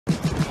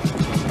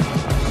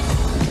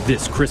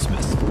This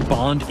Christmas,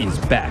 Bond is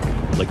back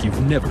like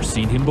you've never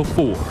seen him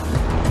before.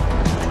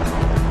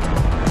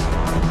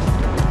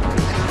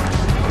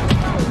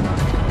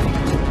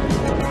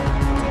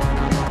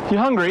 You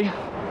hungry?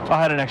 I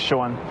had an extra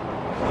one.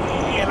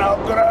 You're not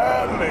gonna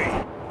hurt me.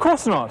 Of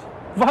course not.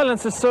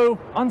 Violence is so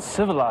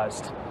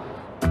uncivilized.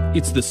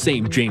 It's the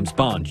same James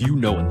Bond you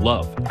know and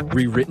love,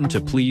 rewritten to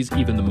please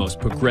even the most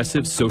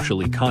progressive,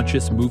 socially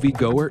conscious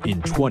moviegoer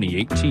in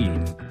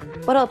 2018.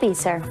 What'll it be,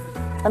 sir?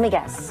 Let me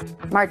guess.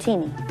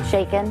 Martini.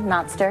 Shaken,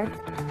 not stirred?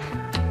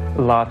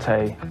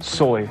 Latte,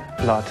 soy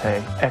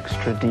latte,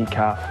 extra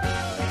decaf.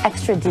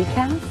 Extra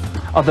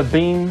decaf? Are the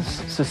beans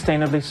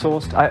sustainably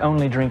sourced? I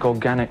only drink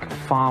organic,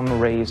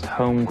 farm-raised,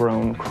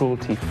 homegrown,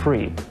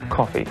 cruelty-free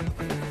coffee.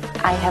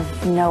 I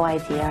have no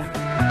idea.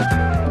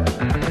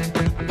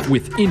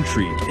 With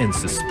intrigue and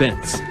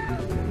suspense.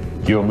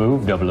 Your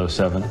move,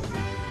 007.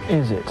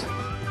 Is it?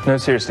 No,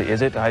 seriously,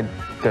 is it? I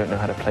don't know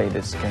how to play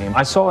this game.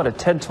 I saw at a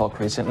TED Talk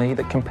recently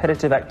that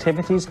competitive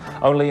activities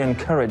only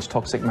encourage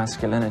toxic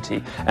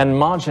masculinity and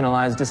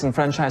marginalize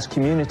disenfranchised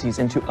communities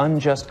into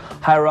unjust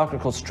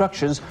hierarchical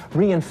structures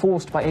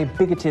reinforced by a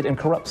bigoted and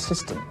corrupt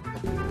system.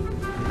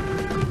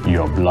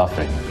 You're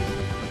bluffing.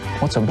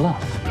 What's a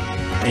bluff?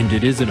 And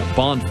it isn't a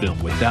Bond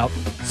film without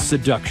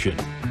seduction.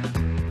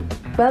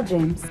 Well,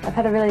 James, I've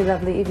had a really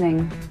lovely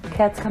evening.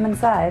 Care to come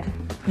inside?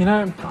 You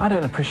know, I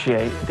don't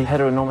appreciate the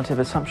heteronormative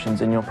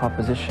assumptions in your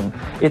proposition.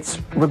 It's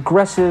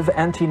regressive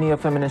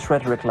anti-neo-feminist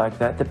rhetoric like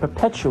that that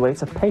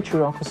perpetuates a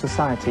patriarchal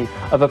society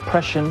of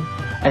oppression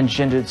and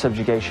gendered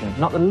subjugation,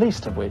 not the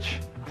least of which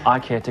I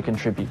care to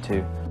contribute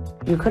to.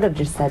 You could have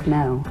just said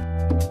no.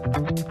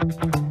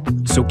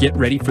 So get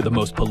ready for the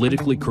most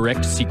politically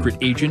correct secret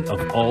agent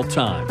of all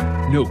time.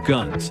 No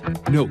guns,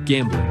 no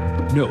gambling,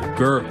 no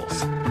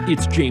girls.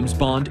 It's James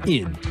Bond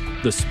in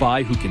The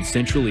Spy Who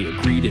Consensually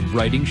Agreed in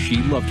Writing She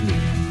Loved Me.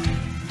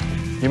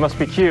 You must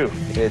be Q.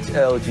 It's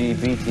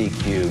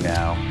LGBTQ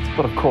now.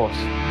 But of course.